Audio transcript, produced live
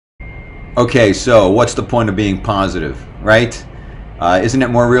Okay, so what's the point of being positive, right? Isn't it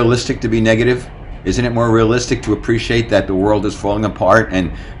more realistic to be negative? Isn't it more realistic to appreciate that the world is falling apart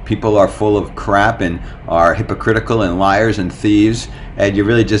and people are full of crap and are hypocritical and liars and thieves, and you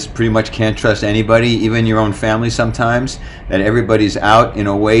really just pretty much can't trust anybody, even your own family sometimes, that everybody's out in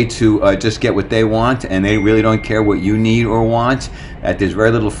a way to just get what they want and they really don't care what you need or want, that there's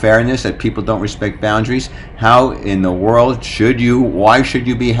very little fairness, that people don't respect boundaries? How in the world why should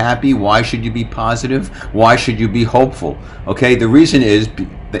you be happy? Why should you be positive? Why should you be hopeful? Okay, the reason is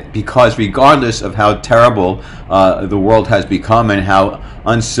because regardless of how terrible the world has become and how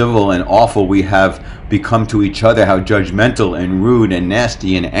uncivil and awful we have become to each other, how judgmental and rude and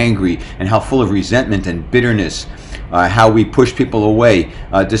nasty and angry, and how full of resentment and bitterness, how we push people away,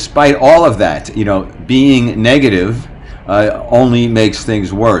 despite all of that, being negative only makes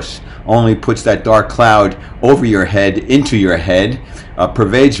things worse, only puts that dark cloud over your head, into your head,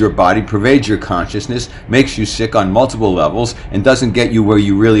 pervades your body, pervades your consciousness, makes you sick on multiple levels, and doesn't get you where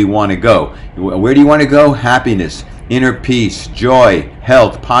you really want to go. Where do you want to go? Happiness, inner peace, joy,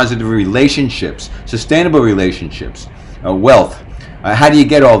 health, positive relationships, sustainable relationships, wealth. How do you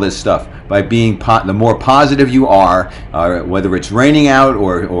get all this stuff? By being the more positive you are, whether it's raining out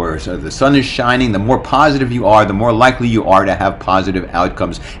or the sun is shining, the more positive you are, the more likely you are to have positive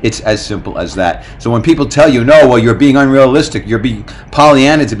outcomes. It's as simple as that. So when people tell you, no, well, you're being unrealistic, you're being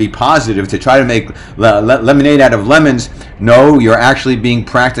Pollyanna to be positive, to try to make lemonade out of lemons, no, you're actually being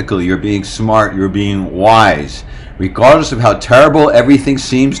practical, you're being smart, you're being wise. Regardless of how terrible everything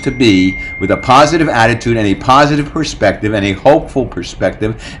seems to be, with a positive attitude and a positive perspective and a hopeful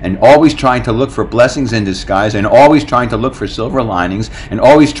perspective, and always trying to look for blessings in disguise, and always trying to look for silver linings, and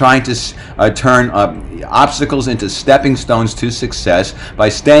always trying to turn obstacles into stepping stones to success, by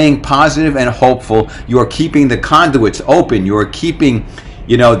staying positive and hopeful, you're keeping the conduits open, you're keeping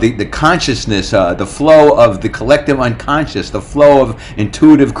the consciousness, the flow of the collective unconscious, the flow of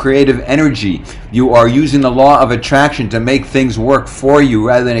intuitive creative energy. You are using the law of attraction to make things work for you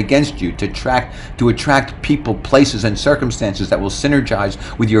rather than against you, to attract people, places, and circumstances that will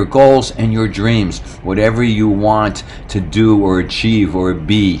synergize with your goals and your dreams, whatever you want to do or achieve or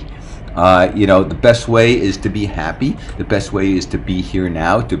be. The best way is to be happy. The best way is to be here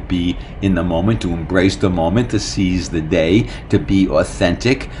now, to be in the moment, to embrace the moment, to seize the day, to be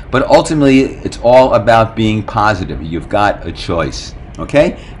authentic. But ultimately, it's all about being positive. You've got a choice,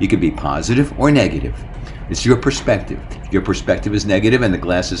 okay? You can be positive or negative. It's your perspective. If your perspective is negative and the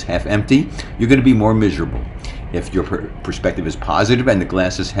glass is half empty, you're going to be more miserable. If your perspective is positive and the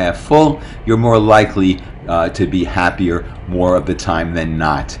glass is half full, you're more likely to be happier more of the time than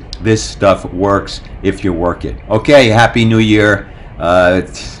not. This stuff works if you work it. Okay, Happy New Year.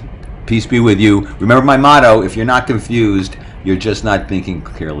 Peace be with you. Remember my motto, if you're not confused, you're just not thinking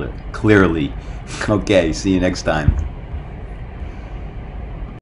clearly. Okay, see you next time.